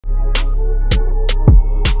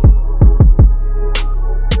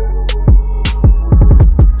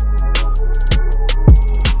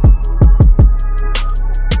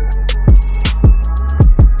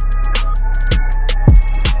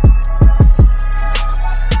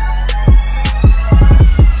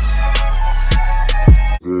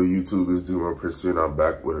1%. I'm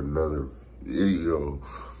back with another video.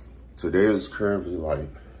 Today is currently like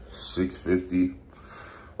 6:50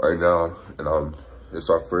 right now, and it's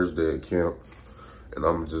our first day at camp, and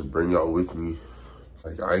I'm gonna just bring y'all with me.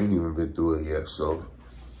 Like, I ain't even been through it yet, so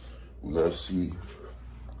we're gonna see.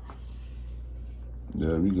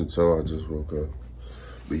 Yeah, you can tell I just woke up.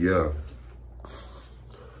 But yeah,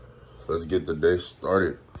 let's get the day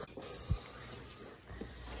started.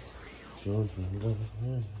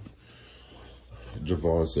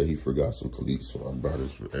 Javon said he forgot some cleats, so I brought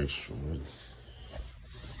his extra ones.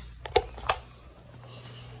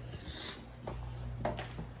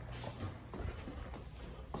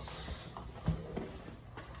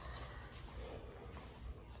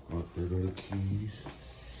 Oh, there go the keys.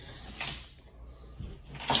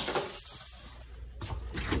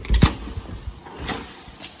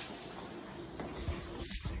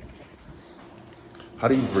 How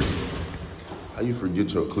do you forget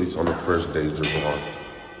your cleats on the first day, Javon?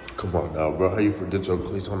 Come on now, bro. How you forget your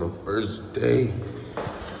cleats on the first day?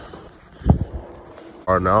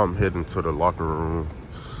 All right, now I'm heading to the locker room.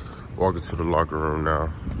 Walking to the locker room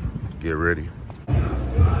now. Get ready.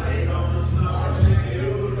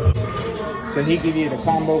 So he give you the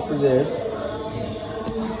combo for this.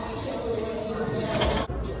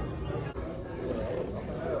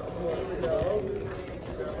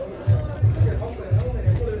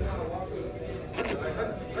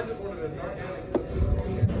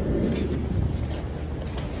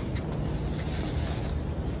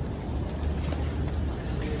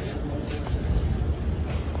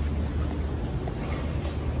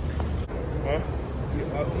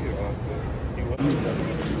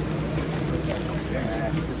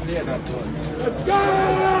 Let's go!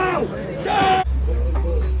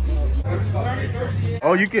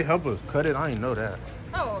 Oh, you can help us cut it? I didn't know that.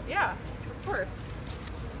 Oh, yeah, of course.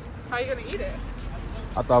 How are you gonna eat it?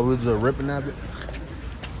 I thought we were just ripping at it.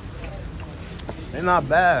 They're not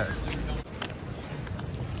bad.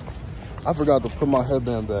 I forgot to put my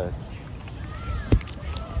headband back.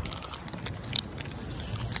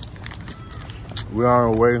 We're on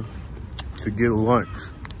our way to get lunch.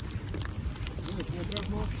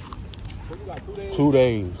 2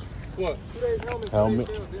 days. What? 2 days Helmet.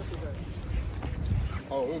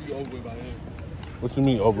 Oh, it'll be over with by then. What you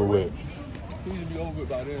mean over with? It'll be over with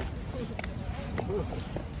by then.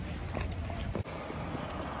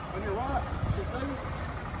 On your ride?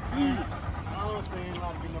 I honestly ain't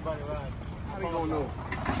not getting nobody ride. How they gonna know?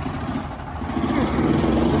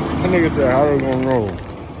 That nigga said, how they gonna roll?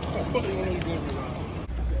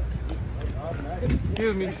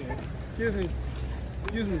 Excuse me. Excuse me.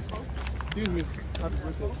 Excuse me. Excuse me. Happy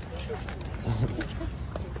birthday.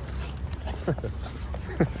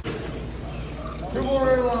 Come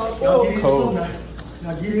on, Cold.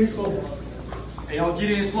 Now get in slow. Hey, y'all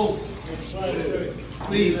get in slow.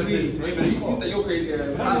 Please, please. You think you're crazy ass.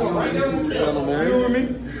 You with me?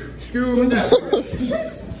 Excuse me.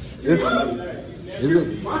 Is it?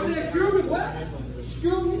 I said, excuse me, what?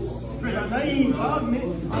 Excuse me.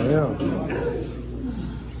 I am.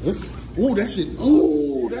 It's, ooh, that shit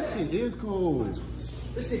is cold.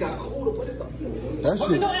 This shit got colder. What is the... That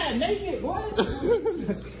shit. Don't add naked, what?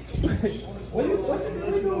 What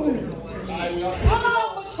you doing?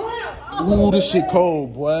 Oh, crap. Ooh, this shit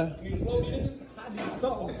cold, boy.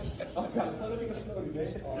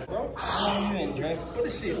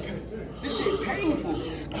 This shit painful.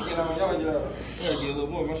 Get on, y'all get out. I gotta get a little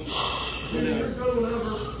more of my shit.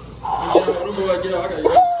 Get out, I got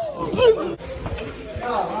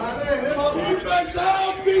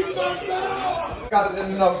got it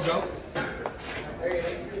in the nose, Joe.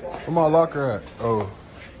 Where my locker at? Oh.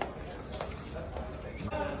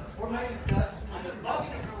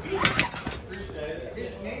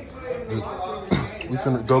 Just, we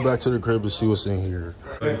finna go back to the crib to see what's in here.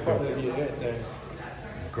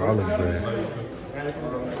 Garlic bread.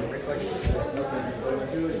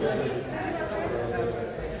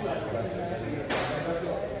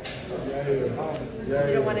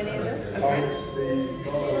 You don't want any of this? Okay.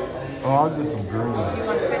 Oh, I'll get some green. You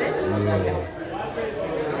want spinach?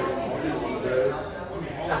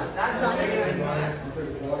 Yeah. That's on it.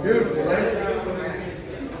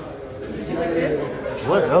 Did you like this?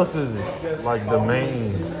 What else is it? Like the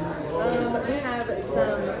main? We have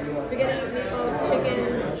some spaghetti, meatballs, chicken,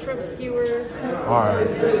 shrimp skewers. All right.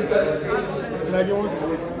 Can I get one?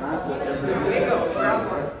 Bingo, grab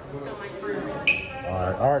one. All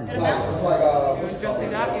right. I already got one. Just do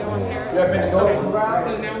that, you don't want hair? Okay. So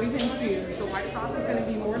now we can choose. The white sauce is going to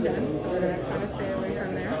be more dense, so we're going to kind of stay away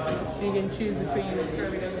from there. So you can choose between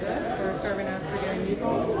serving of this or serving us spaghetti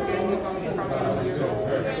meatballs. Spaghetti meatballs are probably going to be your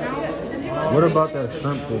best right now. What about that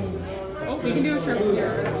shrimp thing? Oh, We can do a shrimp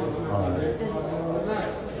skewer.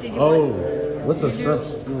 Oh, what's a shrimp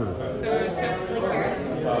skewer? So it's just like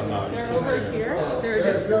here. They're over here. They're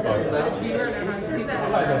just a skewer and it has pieces of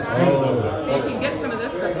shrimp. Oh. So you can get some of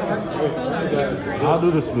this for pork also. That would be great. I'll do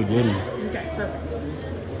the spaghetti. Okay, perfect.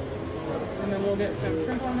 And then we'll get some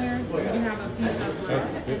shrimp on there. You can have a piece of bread,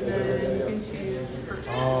 and then you can choose for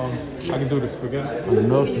I can do the spaghetti. I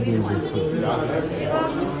know spaghetti is too.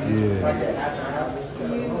 Yeah.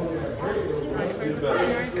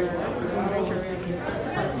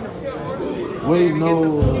 Wait, no.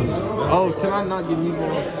 Oh, can I not get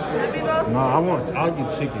meatballs? No, I'll get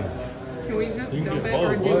chicken. Can we just dump it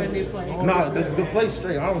or do a new plate? Nah, the plate's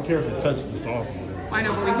straight. I don't care if it touches the sauce. I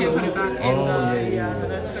know, but we can't put it back in yeah.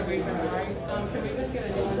 that's the reason why. Can we just get a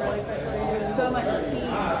new plate for so much cheese?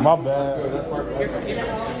 My bad.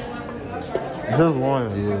 Just one,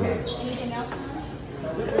 yeah. Anything else?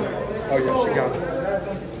 Oh yeah, she got it.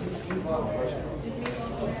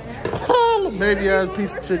 Oh, look, baby ass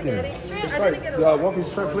piece of chicken. That's right. 1 piece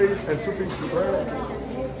of shrimp, please, and 2 pieces of bread.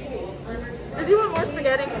 Did you want more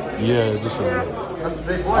spaghetti? Yeah, just a little. That's a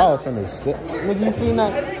big one. I was finna sit. Look, you seen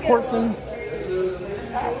that portion?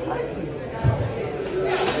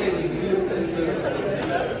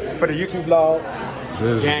 For the YouTube vlog.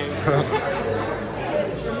 This.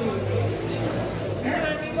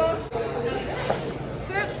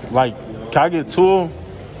 Like, can I get 2 of them?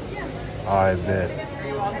 I bet.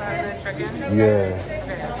 You also have the chicken? Yeah.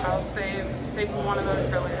 Okay, I'll save one of those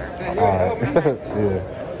for later. Alright. Yeah.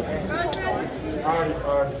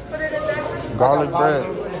 Garlic bread?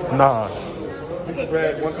 Nah.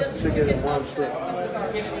 Bread, 1 piece of chicken, and 1 shrimp.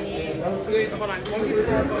 Wait, hold on. 1 piece of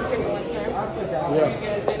bread, 1 chicken, 1 shrimp. Yeah. You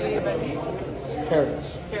guys any veggies? Carrots.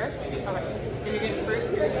 Carrots? Okay. Can you get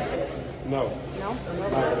fruits? No. No?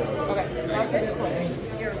 Okay. That's a good plan.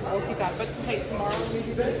 Here, I'll keep that. But hey, tomorrow we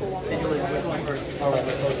do this for 1 day. All right.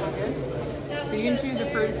 Good. So you can choose a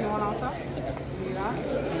fruit if you want also. Do that.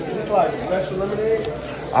 Is this like special lemonade?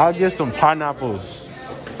 I'll get some pineapples.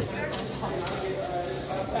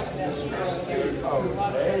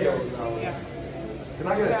 Can I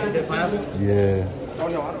get a chicken pineapple? Yeah. Oh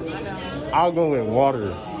no, I don't. I'll go with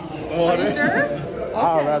water. Are you sure?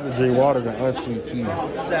 I'd rather drink water than unsweet tea.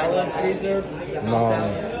 Salad, freezer. No.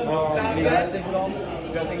 Any dressings at all?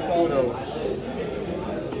 Dressing sauce?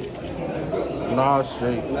 Nah,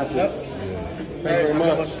 straight. Yep. Thank you very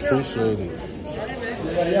much. Appreciate it.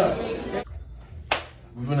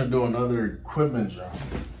 We're gonna do another equipment job.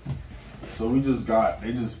 So they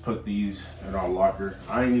just put these in our locker.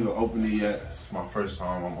 I ain't even opened it yet. It's my first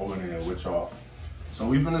time I'm opening it with y'all. So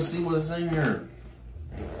we're gonna see what's in here.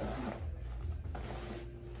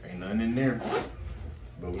 Ain't nothing in there,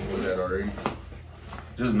 but we knew that already.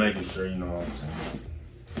 Just making sure, you know what I'm saying.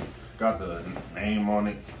 Got the name on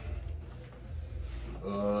it.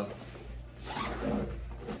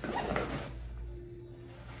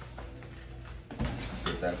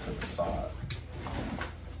 Set that to the side.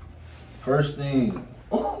 First thing,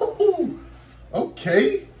 oh,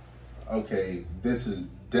 okay, this is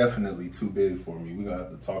definitely too big for me. We gonna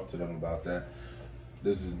have to talk to them about that.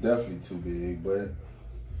 This is definitely too big, but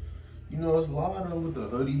you know, it's light up with the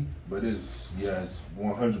hoodie, but it's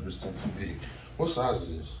 100% too big. What size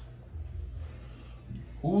is this?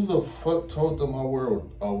 Who the fuck told them I wore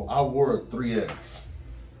a 3X?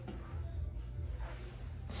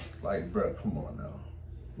 Like, bruh, come on now.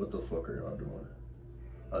 What the fuck are y'all doing?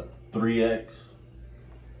 A 3X?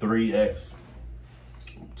 3X?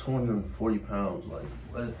 240 pounds, like,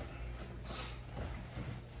 what?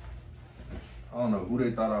 I don't know who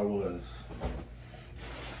they thought I was.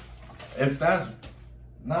 If that's,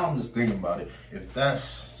 now I'm just thinking about it. If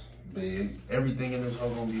that's big, everything in this hoe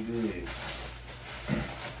gonna be big.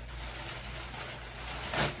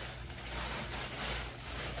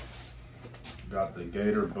 Got the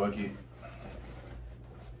gator bucket.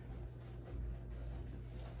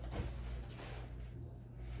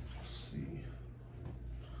 Let's see.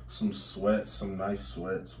 Some sweats, some nice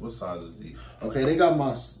sweats. What size is these? Okay, they got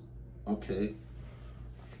my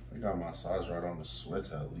size right on the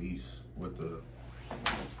sweats at least with the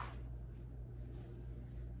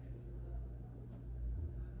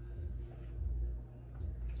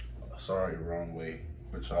sorry, wrong way.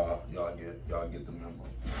 But y'all get the memo.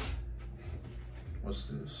 What's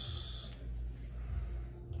this?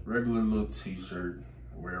 Regular little t-shirt,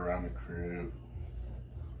 wear around the crib.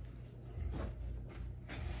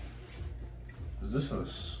 Is this a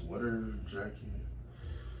sweater jacket?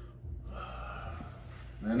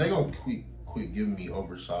 Man, they gonna quit giving me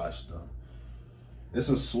oversized stuff. It's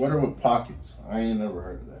a sweater with pockets. I ain't never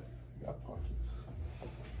heard of that. Got pockets.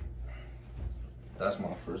 That's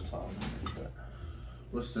my first time.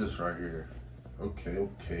 What's this right here?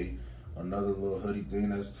 Okay. Another little hoodie thing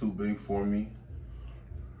that's too big for me.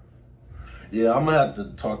 Yeah, I'm gonna have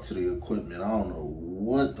to talk to the equipment. I don't know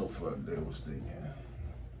what the fuck they was thinking.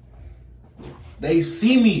 They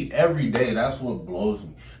see me every day. That's what blows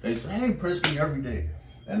me. They say, hey, press me every day.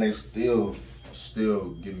 And they still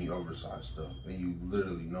give me oversized stuff. And you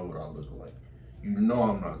literally know what I look like. You know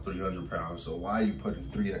I'm not 300 pounds, so why are you putting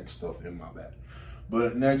 3X stuff in my bag?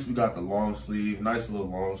 But next we got the long sleeve, nice little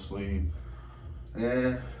long sleeve.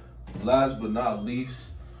 And last but not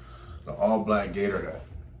least, the all black gator hat.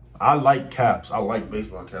 I like caps, I like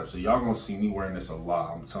baseball caps, so y'all gonna see me wearing this a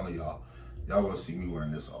lot. I'm telling y'all, y'all gonna see me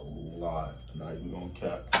wearing this a lot tonight. We gonna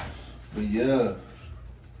cap. But yeah,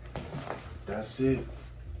 that's it.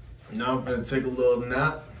 Now I'm gonna take a little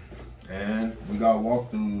nap, and we got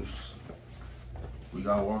walkthroughs. We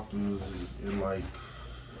got walkthroughs in like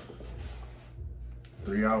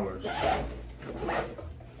 3 hours.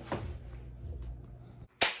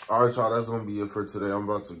 All right, y'all, that's gonna be it for today. I'm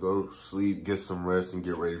about to go sleep, get some rest, and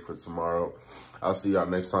get ready for tomorrow. I'll see y'all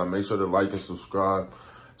next time. Make sure to like and subscribe.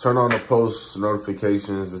 Turn on the post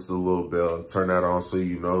notifications. It's a little bell. Turn that on so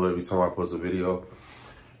you know every time I post a video.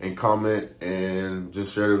 And comment and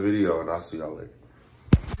just share the video, and I'll see y'all later.